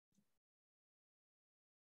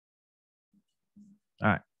All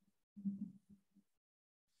right.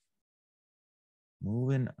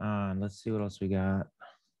 Moving on. Let's see what else we got.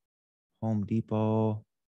 Home Depot.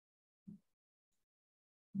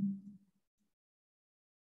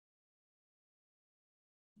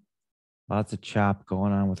 Lots of chop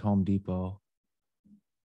going on with Home Depot.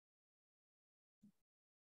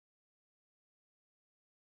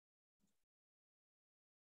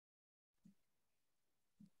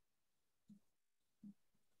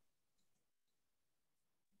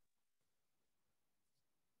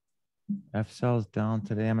 F cells down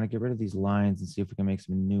today. I'm going to get rid of these lines and see if we can make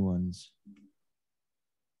some new ones.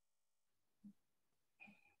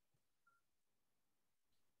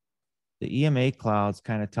 The EMA clouds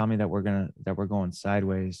kind of tell me that we're going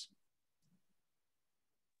sideways.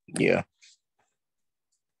 Yeah.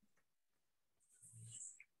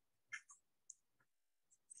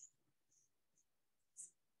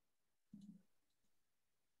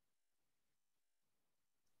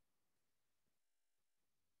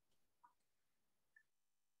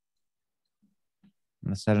 I'm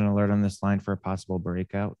going to set an alert on this line for a possible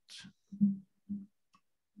breakout.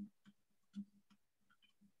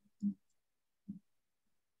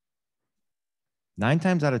 Nine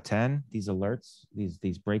times out of 10, these alerts,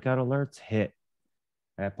 these breakout alerts hit.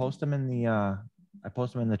 I post them in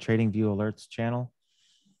the Trading View Alerts channel.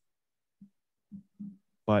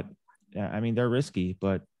 But I mean, they're risky,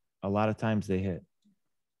 but a lot of times they hit.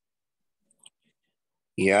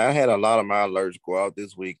 Yeah, I had a lot of my alerts go out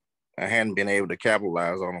this week. I hadn't been able to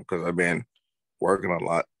capitalize on them because I've been working a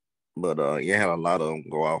lot. But yeah, I had a lot of them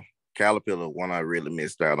go out. Caterpillar, one I really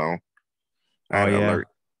missed out on. I had an alert.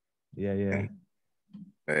 Yeah.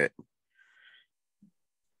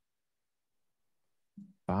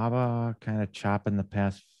 Baba kind of chopping the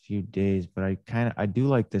past few days, but I do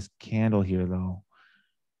like this candle here though.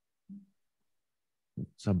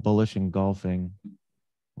 It's a bullish engulfing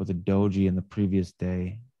with a doji in the previous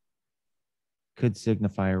day. Could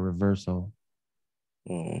signify a reversal.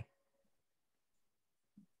 Mm.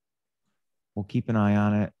 We'll keep an eye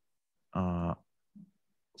on it.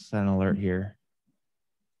 Set an alert here.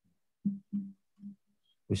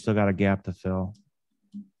 We still got a gap to fill.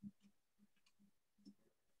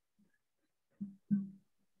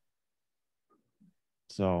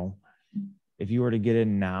 So if you were to get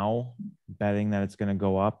in now, betting that it's going to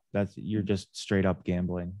go up, you're just straight up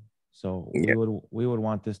gambling. So we would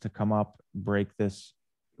want this to come up, break this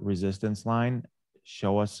resistance line,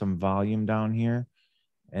 show us some volume down here,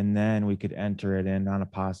 and then we could enter it in on a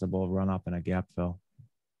possible run up and a gap fill.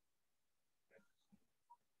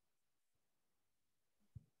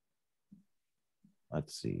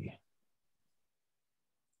 Let's see.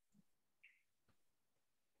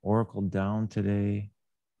 Oracle down today,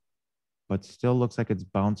 but still looks like it's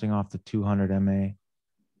bouncing off the 200 MA.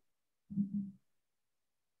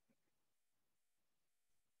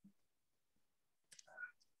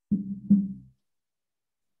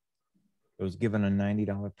 It was given a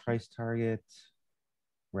 $90 price target.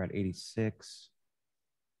 We're at 86.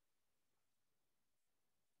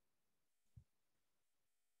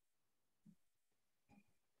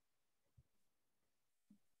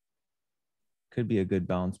 Could be a good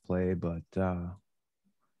bounce play, but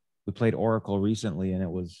we played Oracle recently and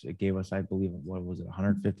it gave us, I believe, what was it,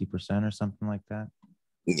 150% or something like that?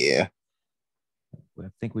 Yeah. I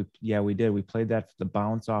think we did. We played that the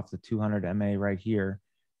bounce off the 200 MA right here.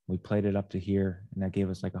 We played it up to here and that gave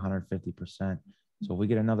us like 150%. So if we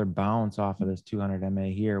get another bounce off of this 200 MA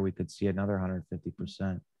here, we could see another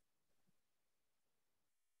 150%.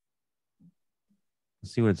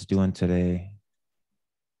 Let's see what it's doing today.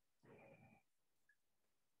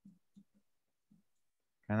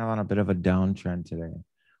 Kind of on a bit of a downtrend today.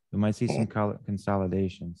 We might see some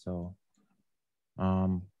consolidation. So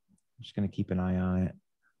I'm just going to keep an eye on it.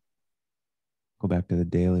 Go back to the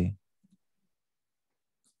daily.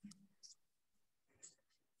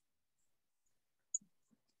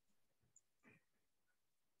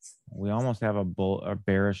 We almost have a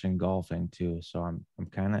bearish engulfing too. So I'm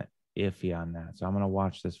kind of iffy on that. So I'm going to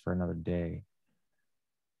watch this for another day.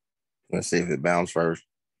 Let's see if it bounces first.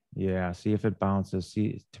 Yeah, see if it bounces.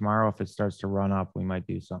 See tomorrow if it starts to run up, we might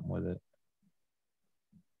do something with it.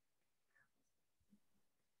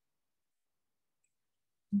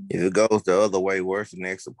 If it goes the other way, where's the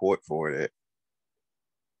next support for it?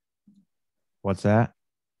 What's that?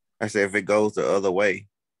 I said if it goes the other way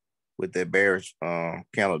with that bearish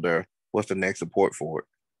calendar, what's the next support for it?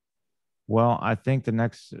 Well, I think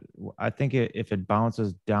if it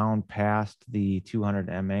bounces down past the 200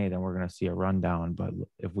 MA, then we're going to see a rundown. But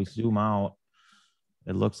if we zoom out,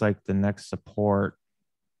 it looks like the next support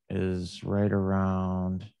is right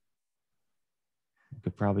around We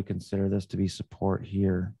could probably consider this to be support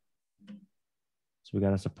here. So we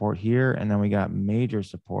got a support here, and then we got major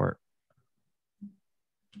support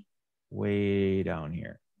way down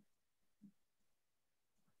here.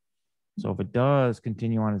 So if it does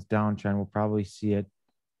continue on its downtrend, we'll probably see it.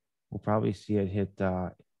 We'll probably see it hit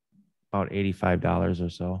about $85 or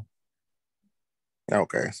so.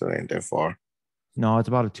 Okay, so it ain't that far. No, it's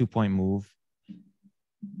about a 2-point move.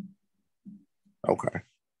 Okay.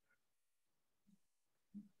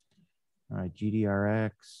 All right,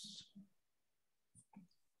 GDRX.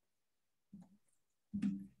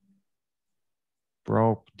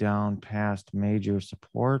 Broke down past major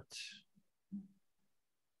support.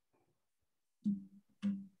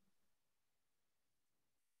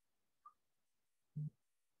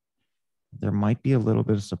 There might be a little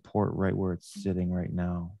bit of support right where it's sitting right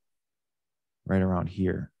now, right around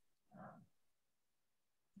here.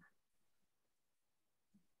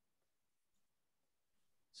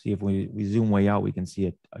 See, if we zoom way out, we can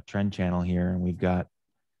see a trend channel here, and we've got,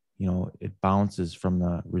 you know, it bounces from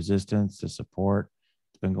the resistance to support.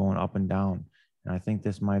 It's been going up and down. And I think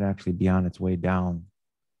this might actually be on its way down,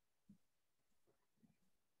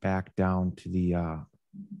 back down to the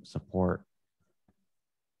support.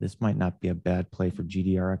 This might not be a bad play for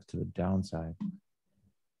GDRX to the downside.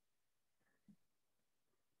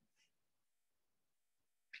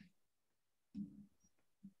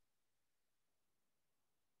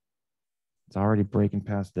 It's already breaking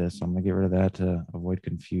past this, so I'm gonna get rid of that to avoid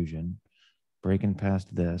confusion. Breaking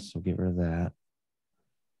past this, so get rid of that.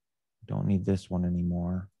 Don't need this one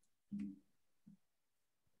anymore.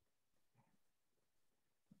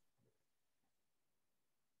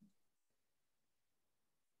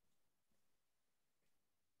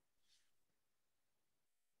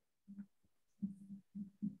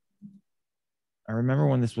 I remember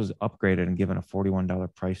when this was upgraded and given a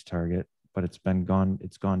 $41 price target, but it's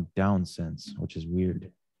gone down since, which is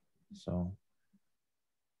weird. So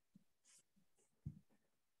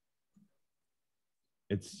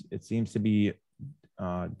it seems to be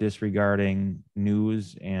disregarding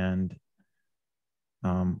news and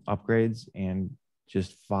upgrades and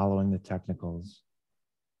just following the technicals.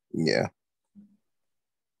 Yeah.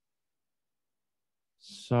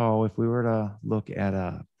 So if we were to look at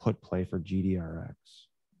a put play for GDRX,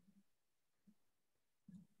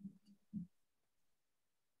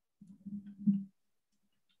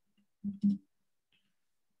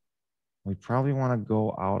 we probably want to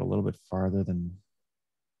go out a little bit farther than,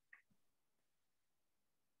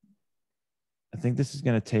 I think this is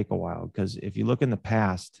going to take a while, because if you look in the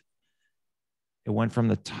past, it went from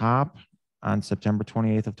the top on September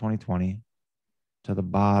 28th of 2020 to the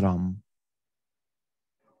bottom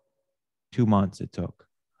 2 months it took.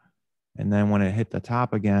 And then when it hit the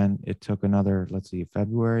top again, it took another, let's see,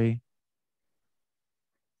 February,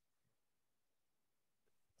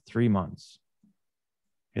 3 months.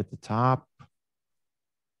 Hit the top,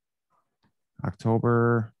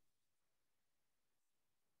 October,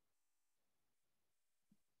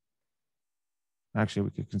 actually,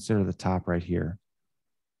 we could consider the top right here.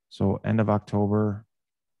 So end of October,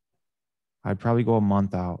 I'd probably go a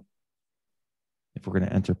month out if we're going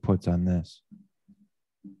to enter puts on this.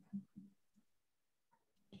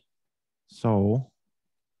 So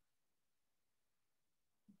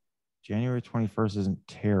January 21st isn't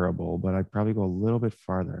terrible, but I'd probably go a little bit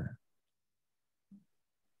farther.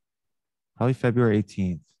 Probably February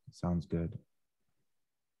 18th sounds good.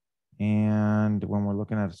 And when we're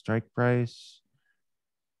looking at a strike price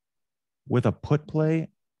with a put play,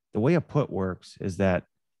 the way a put works is that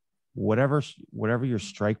whatever your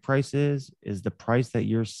strike price is the price that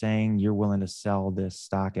you're saying you're willing to sell this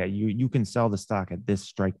stock at. You can sell the stock at this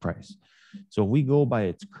strike price. So if we go by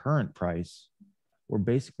its current price, we're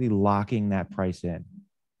basically locking that price in.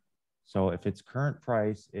 So if its current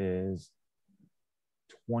price is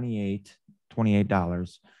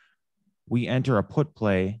 $28, we enter a put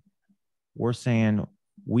play, we're saying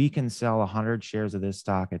we can sell 100 shares of this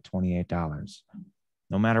stock at $28,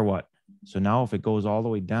 no matter what. So now if it goes all the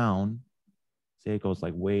way down, say it goes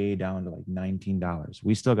like way down to like $19,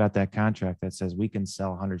 we still got that contract that says we can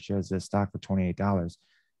sell 100 shares of this stock for $28.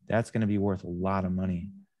 That's going to be worth a lot of money.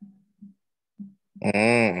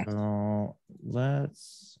 So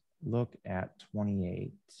let's look at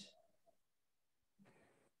 28.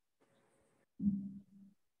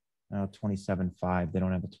 Now 27.5, they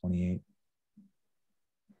don't have a 28.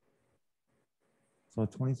 So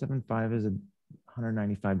 27.5 is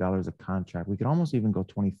 $195 a contract. We could almost even go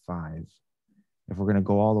 25 if we're going to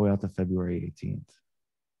go all the way out to February 18th.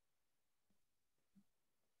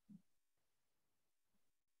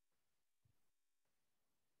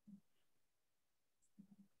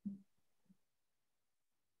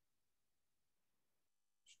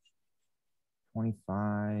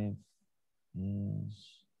 25 is,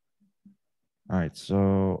 all right,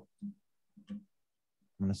 so I'm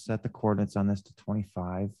going to set the coordinates on this to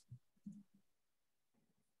 25.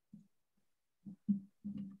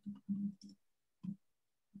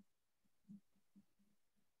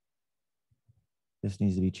 This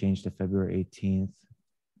needs to be changed to February 18th.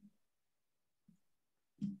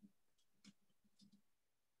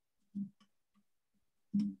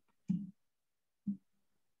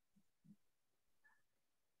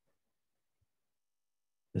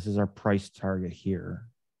 This is our price target here.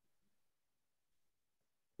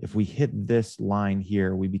 If we hit this line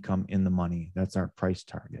here, we become in the money. That's our price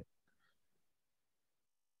target.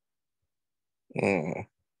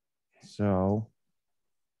 So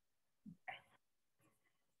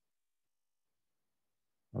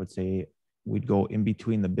I would say we'd go in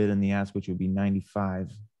between the bid and the ask, which would be 95.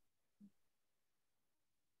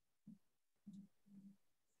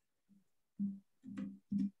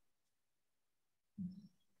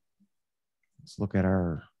 Let's look at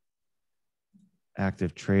our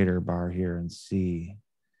active trader bar here and see.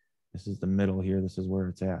 This is the middle here. This is where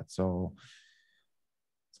it's at. So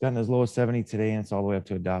it's gotten as low as 70 today, and it's all the way up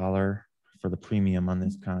to $1 for the premium on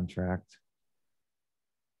this contract.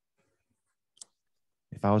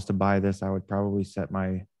 If I was to buy this, I would probably set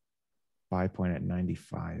my buy point at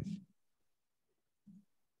 95.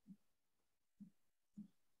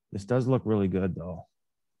 This does look really good though.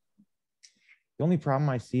 The only problem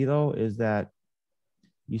I see though is that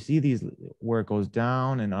you see these where it goes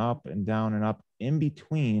down and up and down and up. In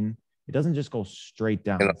between, it doesn't just go straight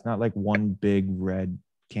down. It's not like one big red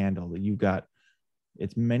candle that you've got.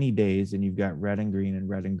 It's many days and you've got red and green and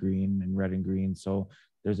red and green and red and green. So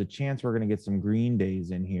there's a chance we're going to get some green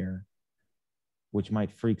days in here, which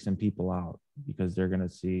might freak some people out because they're going to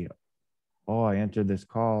see, oh, I entered this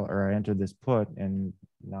call or I entered this put and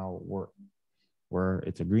now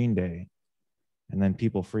it's a green day. And then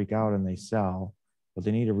people freak out and they sell, but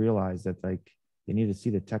they need to realize that like they need to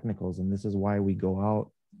see the technicals. And this is why we go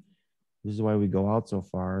out. This is why we go out so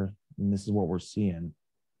far. And this is what we're seeing.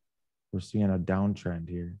 We're seeing a downtrend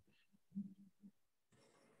here.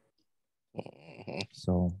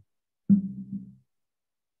 So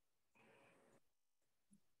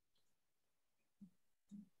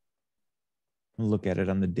look at it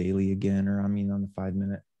on the daily again, or I mean on the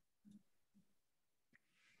 5-minute.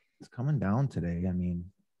 It's coming down today. I mean,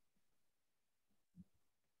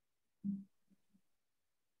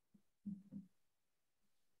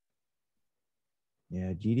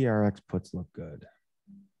 yeah, GDRX puts look good.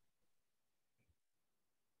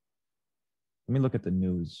 Let me look at the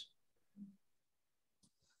news.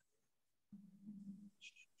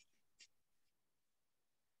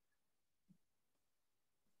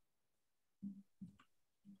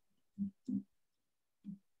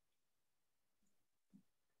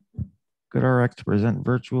 GoodRx to present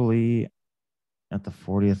virtually at the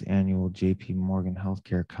 40th annual JP Morgan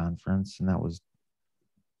Healthcare Conference, and that was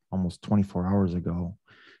almost 24 hours ago.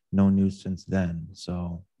 No news since then,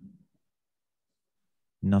 so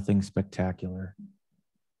nothing spectacular.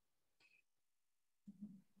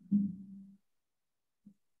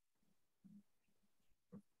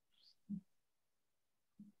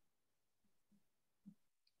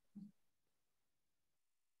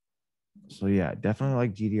 So yeah, definitely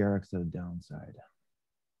like GDRX to the downside.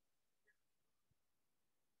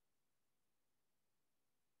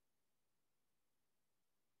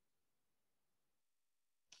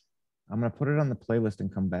 I'm going to put it on the playlist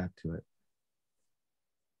and come back to it.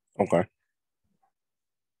 Okay.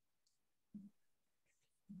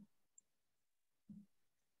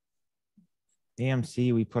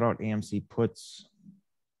 AMC, we put out AMC puts.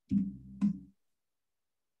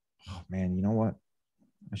 Oh man, you know what?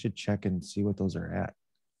 I should check and see what those are at.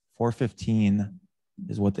 415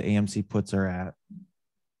 is what the AMC puts are at.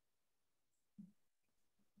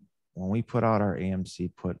 When we put out our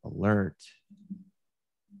AMC put alert,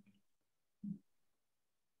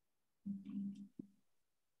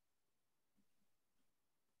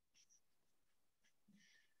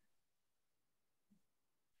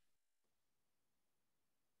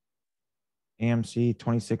 AMC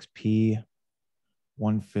 26P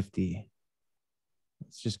 150.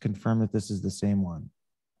 Let's just confirm that this is the same one.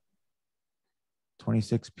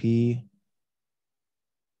 26P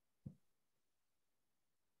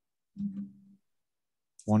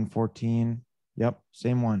 114. Yep,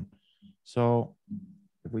 same one. So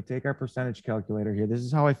if we take our percentage calculator here, this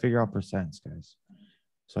is how I figure out percents, guys.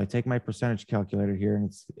 So I take my percentage calculator here,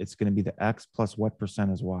 and it's going to be the X plus what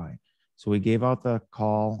percent is Y. So we gave out the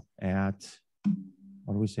call at,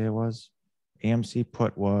 what did we say it was? AMC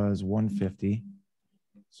put was 150.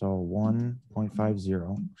 So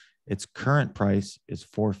 1.50. Its current price is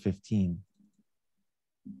 $415.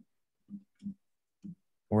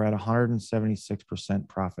 We're at 176%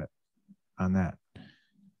 profit on that.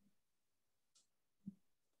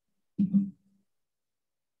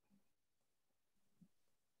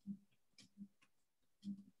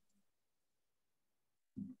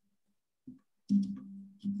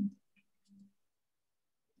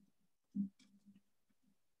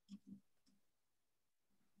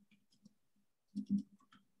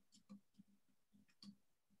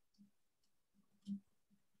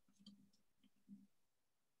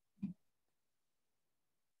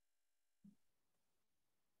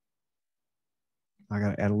 I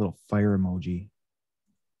got to add a little fire emoji.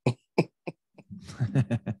 All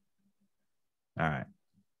right.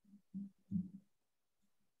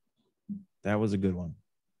 That was a good one.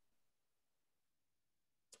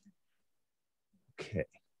 Okay.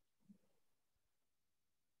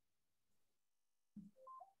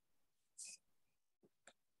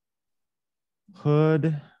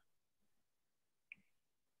 Hood.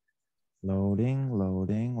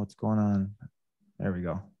 Loading. What's going on? There we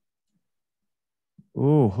go.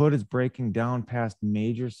 Oh, Hood is breaking down past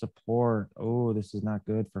major support. Oh, this is not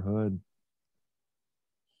good for Hood.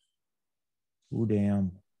 Oh,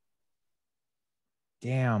 damn.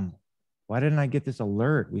 Damn. Why didn't I get this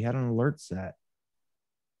alert? We had an alert set.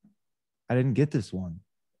 I didn't get this one.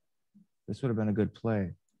 This would have been a good play.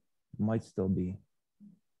 It might still be.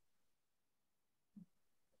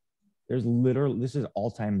 There's literally, this is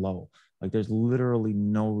all-time low. Like there's literally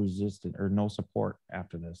no resistance or no support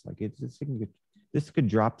after this. Like this could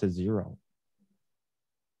drop to zero.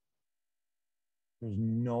 There's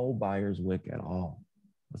no buyer's wick at all.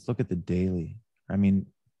 Let's look at the daily. I mean,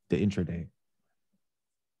 the intraday.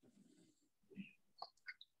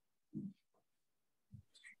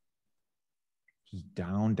 Just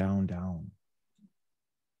down.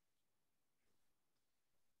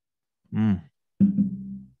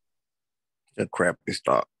 A crappy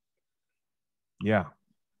stock. Yeah.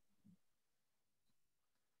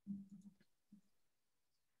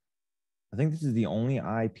 I think this is the only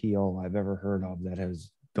IPO I've ever heard of that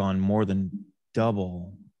has gone more than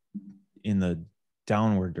double in the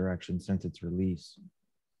downward direction since its release.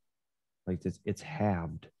 Like it's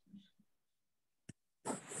halved.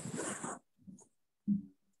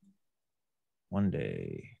 One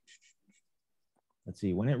day. Let's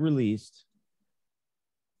see, when it released,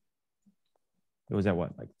 it was at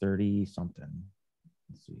what, like 30 something.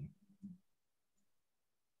 Let's see.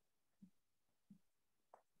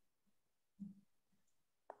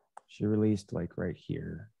 She released like right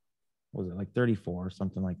here. What was it, like 34 or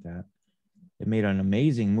something like that? It made an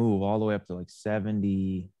amazing move all the way up to like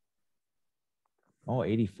 70. Oh,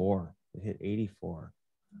 84. It hit 84.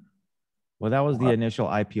 Well, that was the initial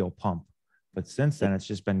IPO pump. But since then, it's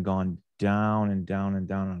just been gone down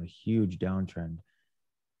on a huge downtrend.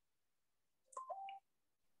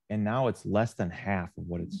 And now it's less than half of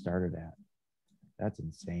what it started at. That's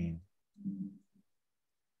insane.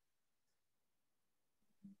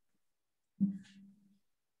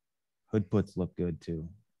 Hood puts look good too.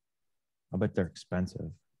 I bet they're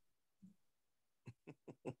expensive.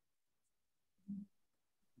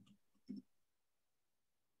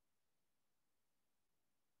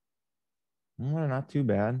 They're not too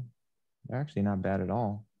bad. They're actually not bad at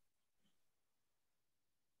all.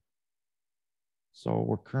 So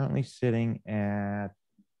we're currently sitting at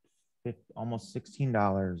almost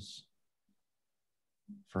 $16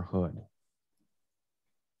 for Hood.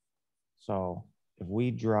 So if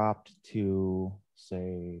we dropped to,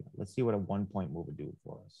 say, let's see what a 1 point move would do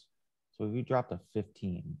for us. So if we dropped to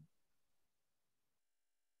 15,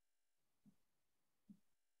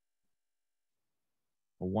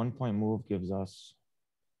 a 1 point move gives us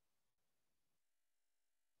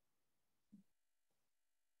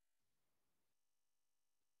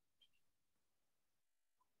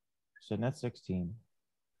sitting at 16.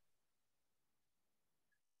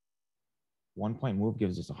 1 point move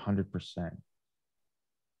gives us 100%.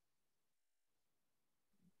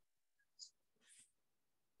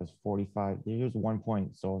 That's 45. Here's 1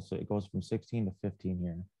 point. So it goes from 16 to 15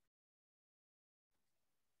 here.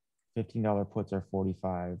 $15 puts are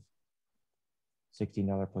 45.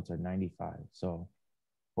 $16 puts are 95. So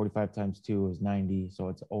 45 times 2 is 90. So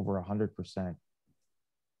it's over 100%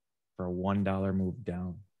 for a $1 move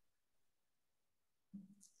down.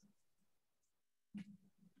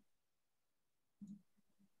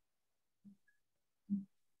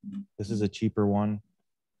 This is a cheaper one.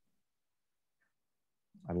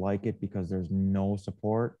 I like it because there's no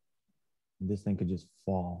support. This thing could just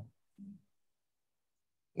fall.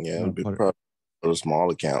 Yeah, it'd be probably for the small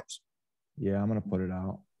accounts. Yeah, I'm going to put it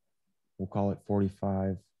out. We'll call it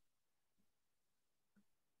 45.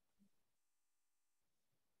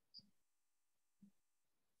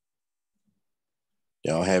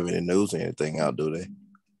 Y'all don't have any news or anything out, do they?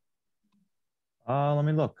 Let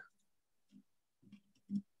me look.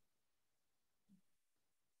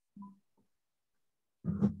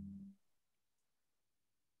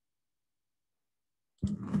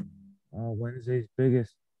 Wednesday's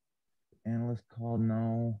biggest analyst call.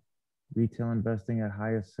 No. Retail investing at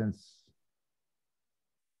highest since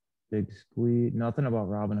big squeeze. Nothing about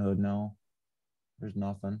Robinhood. No, there's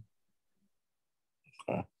nothing.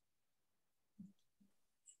 Okay.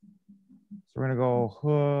 So we're gonna go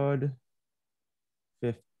hood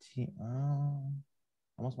 15. I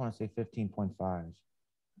almost want to say 15.5.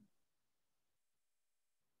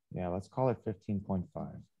 Yeah, let's call it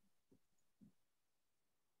 15.5.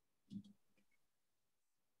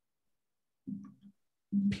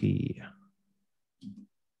 P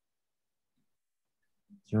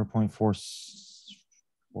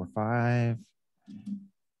 0.445,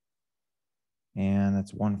 and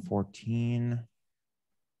that's 114.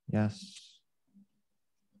 Yes.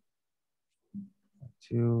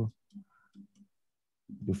 2.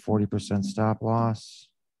 Do 40% stop loss.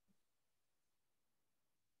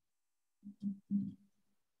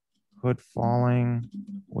 Hood falling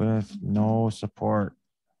with no support.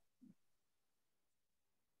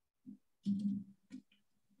 Let's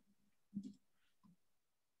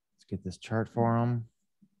get this chart for them.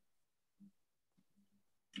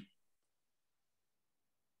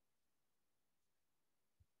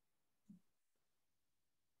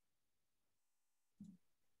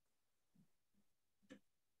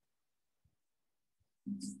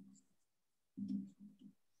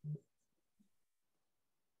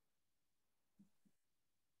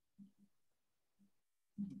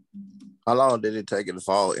 How long did it take it to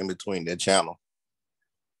fall in between that channel?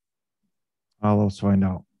 Let's find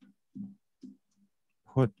out.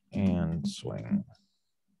 Put and swing.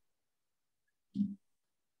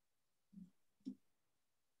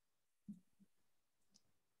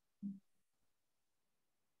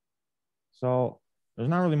 So there's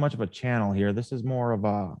not really much of a channel here. This is more of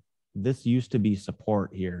a, this used to be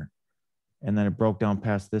support here. And then it broke down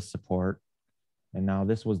past this support. And now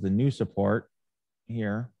this was the new support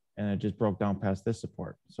here. And it just broke down past this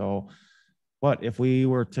support. So, but if we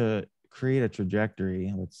were to create a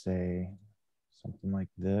trajectory, let's say something like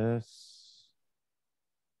this.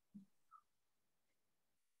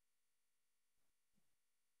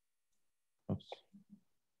 Oops.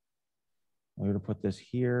 We're going to put this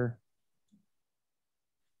here.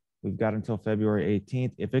 We've got until February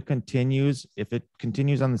 18th. If it continues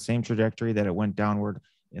on the same trajectory that it went downward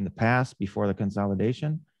in the past before the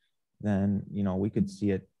consolidation, then, you know, we could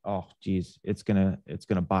see it. Oh, geez, it's gonna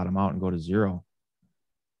bottom out and go to 0.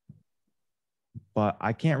 But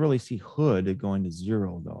I can't really see hood going to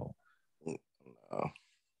 0 though. No.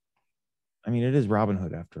 I mean, it is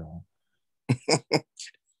Robinhood after all.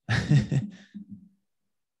 I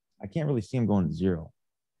can't really see him going to 0.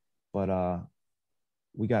 But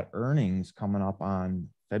we got earnings coming up on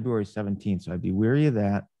February 17th, so I'd be wary of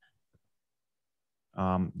that.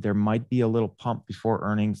 There might be a little pump before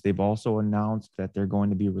earnings. They've also announced that they're going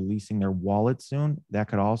to be releasing their wallet soon. That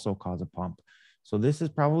could also cause a pump. So this is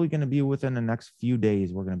probably going to be within the next few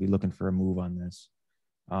days. We're going to be looking for a move on this.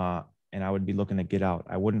 And I would be looking to get out.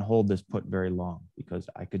 I wouldn't hold this put very long because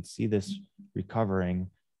I could see this recovering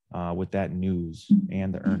with that news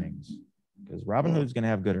and the earnings. Because Robinhood is going to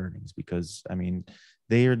have good earnings because, I mean,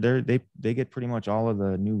 they get pretty much all of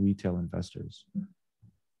the new retail investors.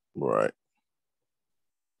 Right.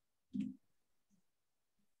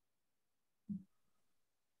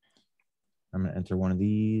 I'm going to enter one of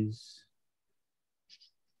these.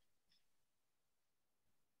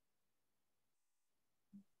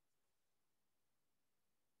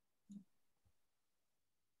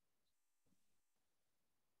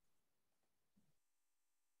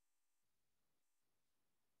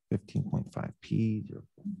 $15.5p,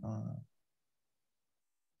 0.5.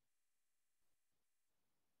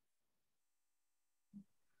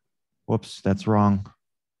 Whoops, that's wrong.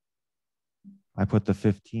 I put the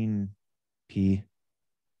 15p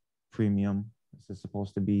premium. This is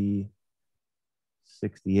supposed to be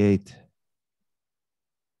 68.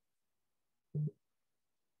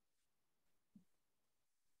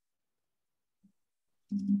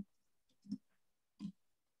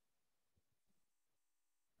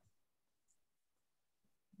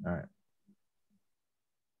 All right.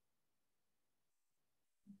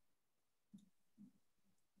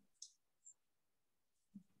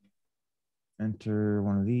 Enter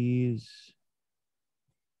one of these.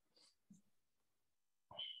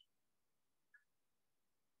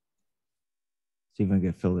 See if I can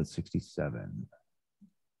get filled at 67.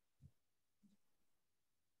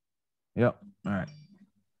 Yep. All right.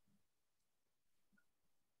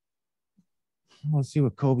 Let's see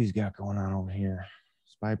what Kobe's got going on over here.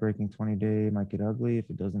 Spy breaking 20-day might get ugly if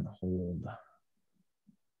it doesn't hold.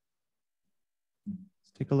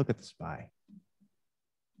 Let's take a look at the spy.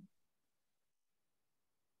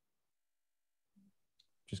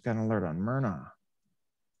 Just got an alert on Myrna.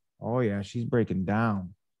 Oh, yeah, she's breaking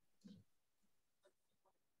down.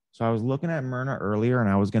 So I was looking at Myrna earlier and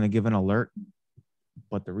I was going to give an alert,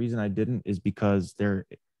 but the reason I didn't is because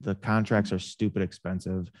the contracts are stupid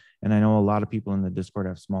expensive. And I know a lot of people in the Discord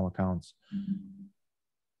have small accounts.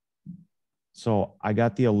 So I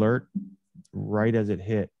got the alert right as it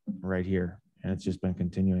hit right here. And it's just been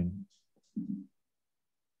continuing.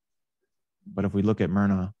 But if we look at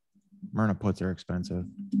Myrna puts are expensive.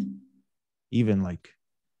 Even like,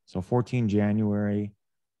 so 14 January,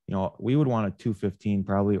 you know, we would want a 215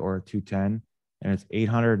 probably or a 210, and it's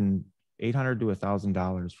 $800 to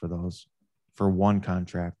 $1,000 for those for one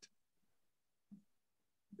contract.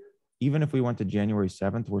 Even if we went to January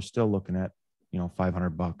 7th, we're still looking at, you know,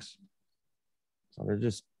 $500. So they're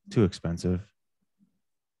just too expensive.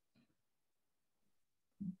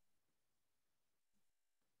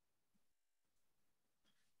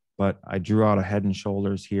 But I drew out a head and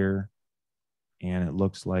shoulders here, and it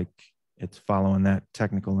looks like it's following that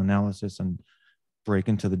technical analysis and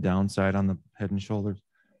breaking to the downside on the head and shoulders.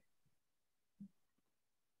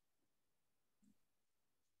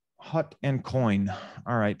 Hut and coin.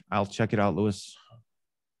 All right, I'll check it out, Lewis.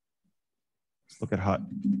 Let's look at Hut.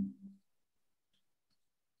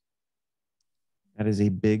 That is a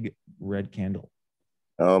big red candle.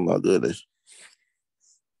 Oh my goodness.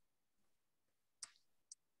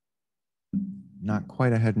 Not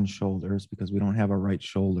quite a head and shoulders because we don't have a right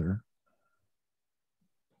shoulder.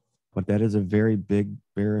 But that is a very big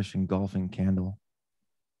bearish engulfing candle.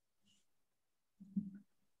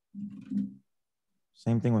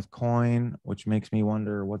 Same thing with coin, which makes me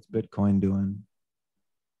wonder what's Bitcoin doing.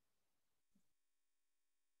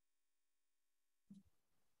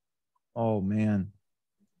 Oh man,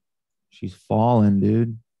 she's falling,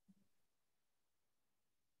 dude.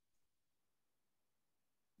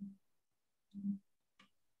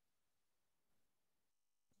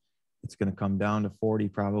 It's going to come down to 40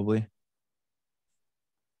 probably.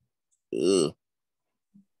 Ugh.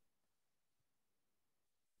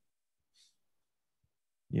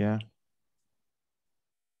 Yeah.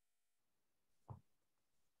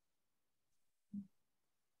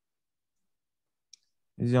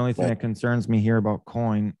 This is the only thing that concerns me here about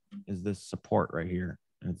coin is this support right here.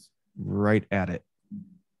 It's right at it.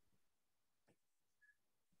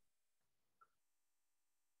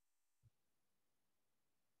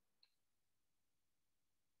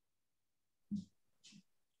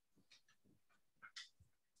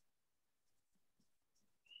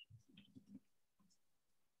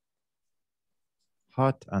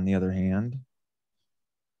 Hut, on the other hand,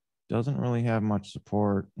 doesn't really have much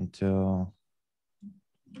support until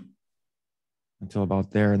about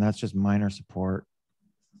there, and that's just minor support.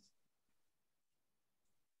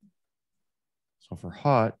 So for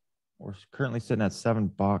Hut, we're currently sitting at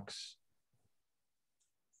 $7.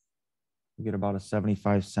 We get about a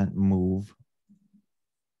 75-cent move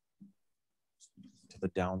to the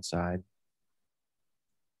downside.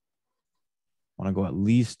 Want to go at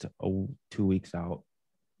least 2 weeks out.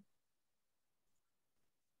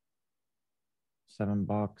 $7,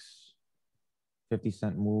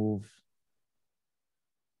 50-cent move.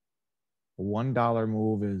 A $1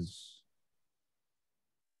 move is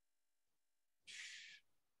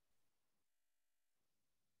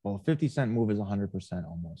well, a 50-cent move is 100%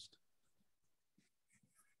 almost.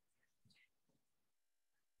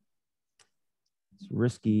 It's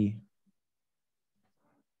risky,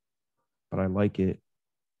 but I like it.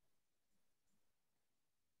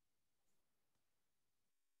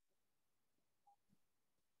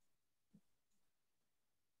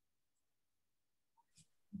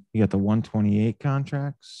 You got the 128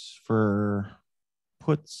 contracts for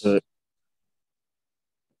puts.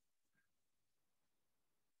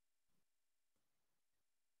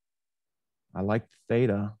 I like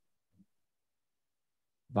theta.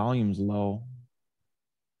 Volume's low.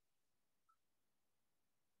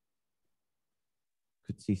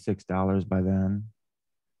 Could see $6 by then.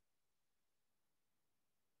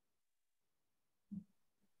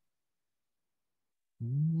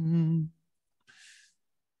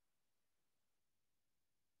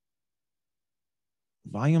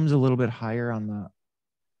 Volume's a little bit higher on the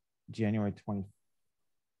January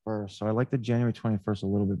 21st. So I like the January 21st a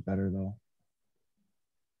little bit better though.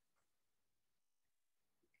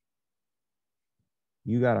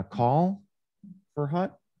 You got a call for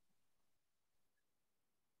Hut,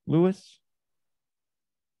 Lewis?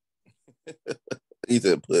 He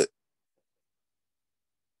said put.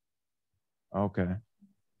 Okay.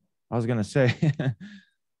 I was gonna say.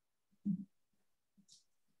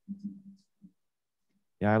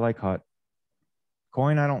 Yeah, I like Hut.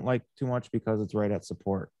 Coin I don't like too much because it's right at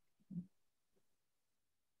support,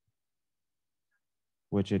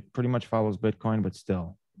 which it pretty much follows Bitcoin, but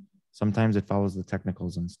still, sometimes it follows the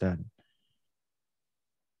technicals instead.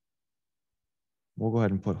 We'll go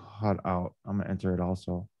ahead and put Hut out. I'm gonna enter it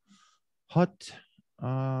also. Hut,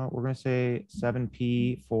 we're gonna say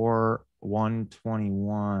 7p for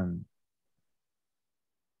 121.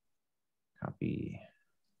 Copy.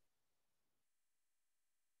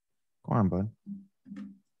 Go on, bud.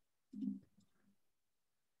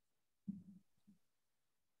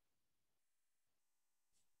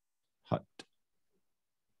 Hut.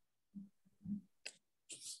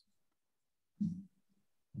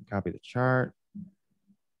 Copy the chart.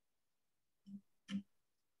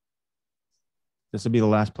 This will be the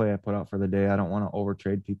last play I put out for the day. I don't want to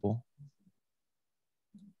overtrade people.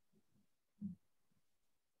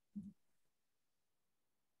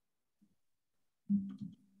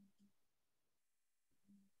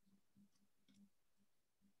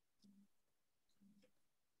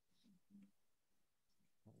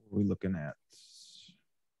 What are we looking at?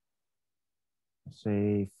 Let's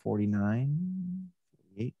say 49,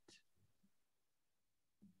 48.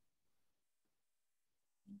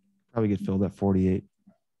 Probably get filled at 48.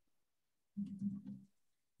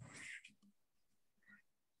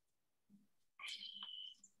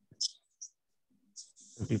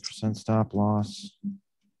 %, stop loss.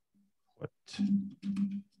 What?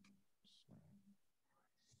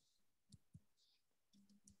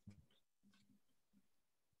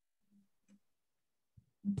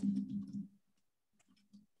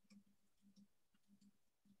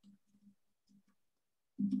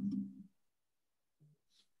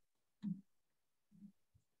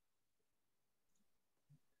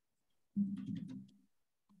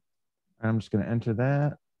 I'm just going to enter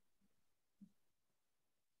that.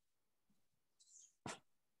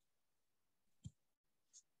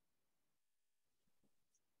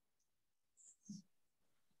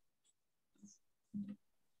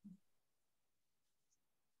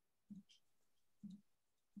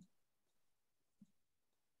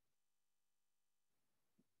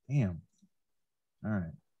 Damn. All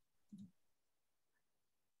right.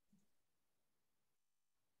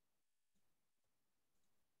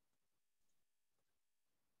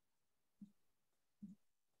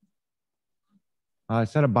 I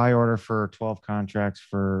set a buy order for 12 contracts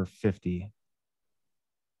for 50.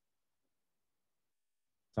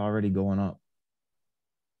 It's already going up.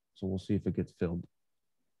 So we'll see if it gets filled.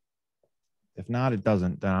 If not, it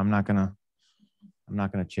doesn't. Then I'm not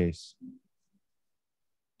gonna chase.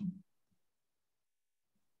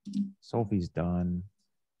 Sophie's done.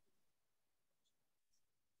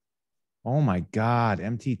 Oh my God,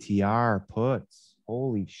 MTTR puts.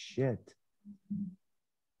 Holy shit.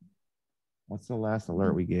 What's the last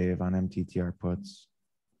alert we gave on MTTR puts?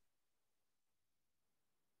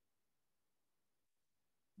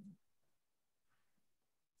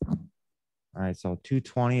 All right, so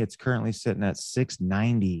 220. It's currently sitting at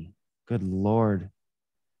 690. Good Lord.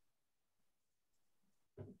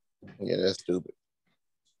 Yeah, that's stupid.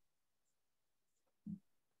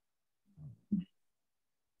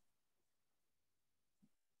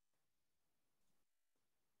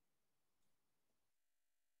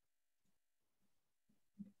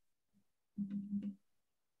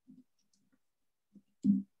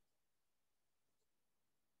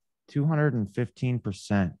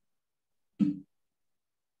 $215%.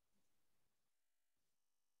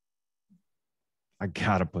 I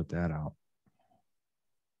gotta put that out.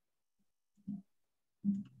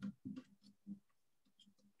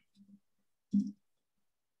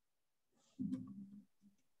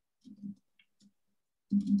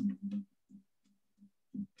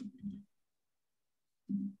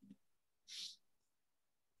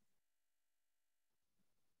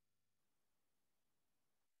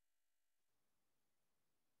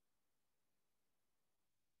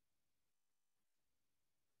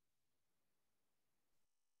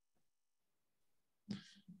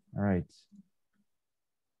 All right.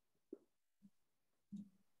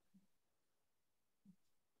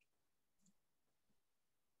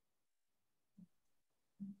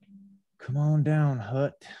 Come on down,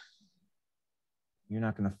 Hut. You're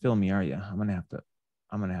not gonna fill me, are you? I'm gonna have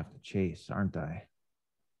to chase, aren't I?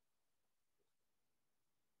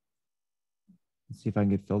 Let's see if I can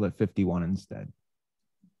get filled at 51 instead.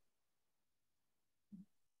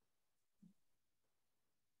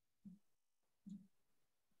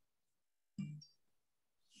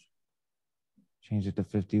 Change it to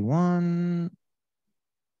 51.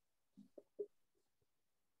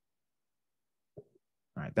 All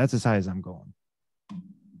right, that's as high as I'm going.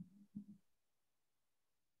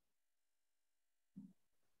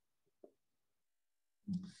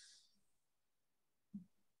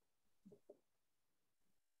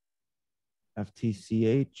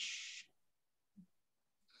 FTCH.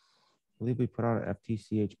 I believe we put out an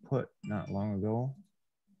FTCH put not long ago.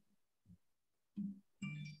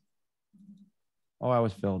 Oh, I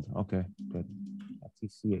was filled. Okay, good.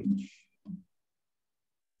 FTCH.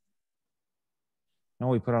 No,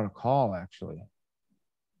 we put out a call actually.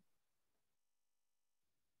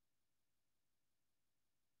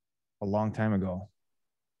 A long time ago.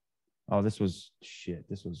 Oh, this was shit.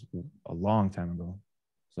 This was a long time ago.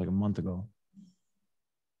 It's like a month ago.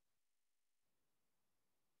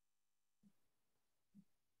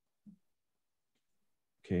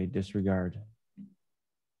 Okay, disregard.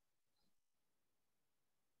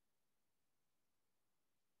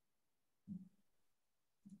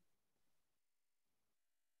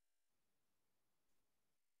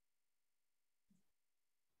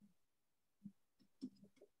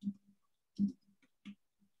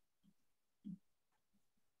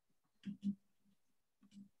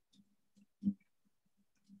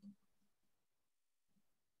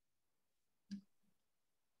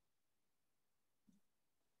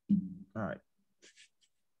 All right.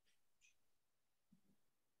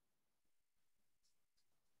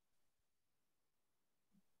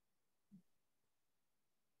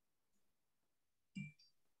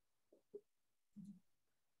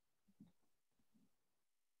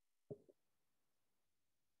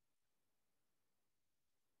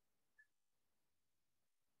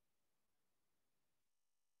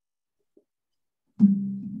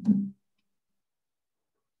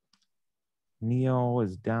 Neo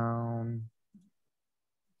is down.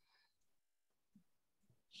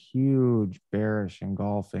 Huge bearish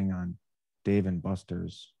engulfing on Dave and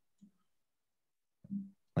Buster's.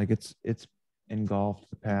 Like it's engulfed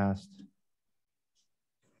the past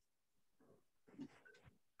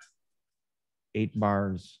 8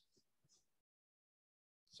 bars.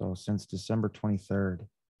 So since December 23rd,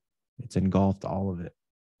 it's engulfed all of it.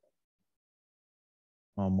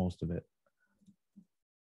 Well, most of it.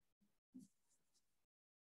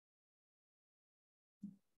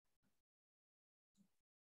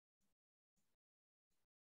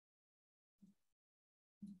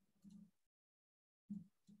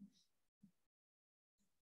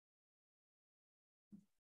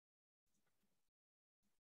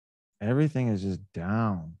 Everything is just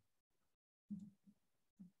down.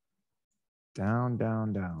 Down,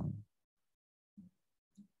 down, down.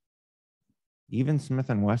 Even Smith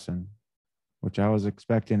and Wesson, which I was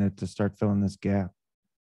expecting it to start filling this gap.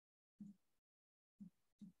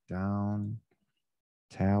 Down.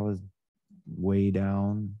 Tal is way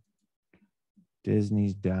down.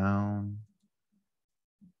 Disney's down.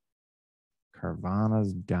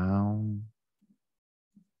 Carvana's down.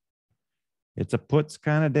 It's a puts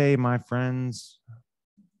kind of day, my friends.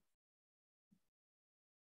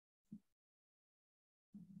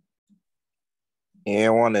 Yeah, I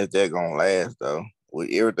wonder if they're gonna last though.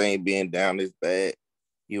 With everything being down this bad,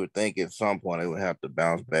 you would think at some point it would have to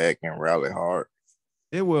bounce back and rally hard.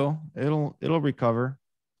 It will. It'll recover,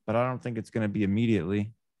 but I don't think it's going to be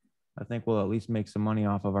immediately. I think we'll at least make some money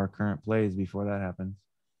off of our current plays before that happens.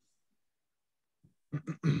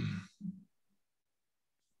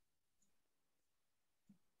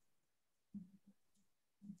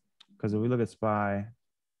 Because if we look at SPY,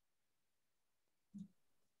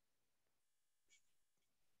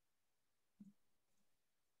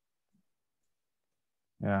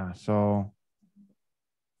 yeah, so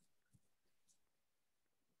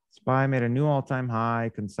SPY made a new all-time high,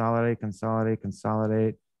 consolidate, consolidate,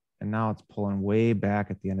 consolidate, and now it's pulling way back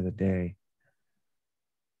at the end of the day.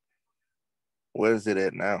 What is it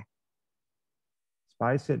at now?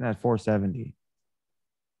 SPY's sitting at 470.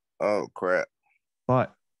 Oh crap.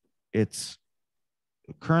 But it's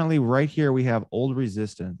currently right here. We have old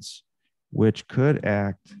resistance, which could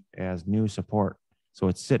act as new support. So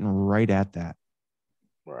it's sitting right at that.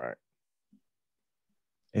 Right.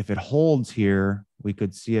 If it holds here, we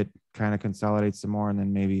could see it kind of consolidate some more and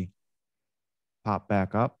then maybe pop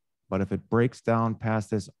back up. But if it breaks down past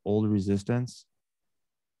this old resistance,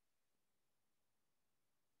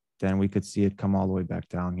 then we could see it come all the way back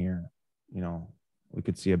down here. You know, we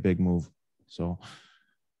could see a big move. So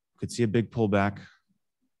we could see a big pullback.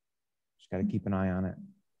 Just got to keep an eye on it.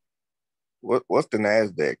 What's the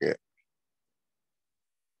NASDAQ at?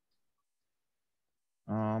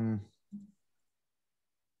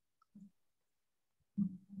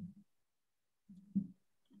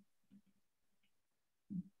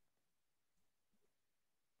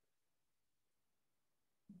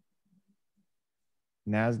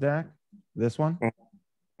 NASDAQ, this one,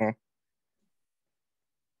 Mm-hmm.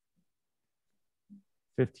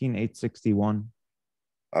 15,861.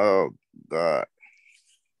 Oh God.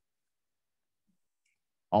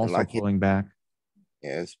 Also Like pulling back.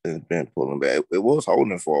 yeah, it's been pulling back. It was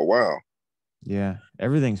holding for a while. Yeah,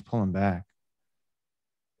 everything's pulling back.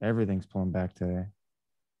 Everything's pulling back today.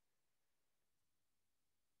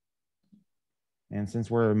 And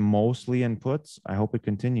since we're mostly in puts, I hope it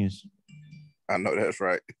continues. I know that's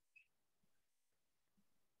right.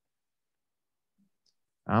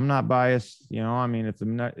 I'm not biased, I mean, if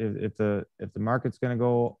the market's going to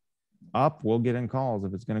go up, we'll get in calls.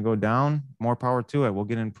 If it's going to go down, more power to it. We'll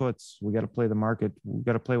get in puts. We got to play the market. We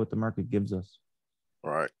got to play what the market gives us.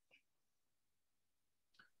 Right.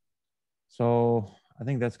 So I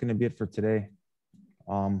think that's going to be it for today.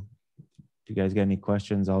 If you guys got any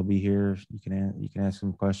questions, I'll be here. You can ask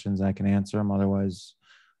some questions. I can answer them. Otherwise,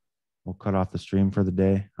 we'll cut off the stream for the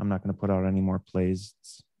day. I'm not going to put out any more plays.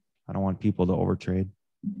 I don't want people to overtrade.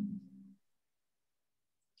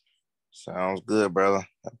 Sounds good, brother.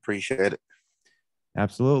 I appreciate it.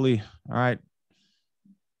 Absolutely. All right.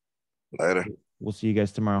 Later. We'll see you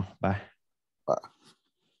guys tomorrow. Bye. Bye.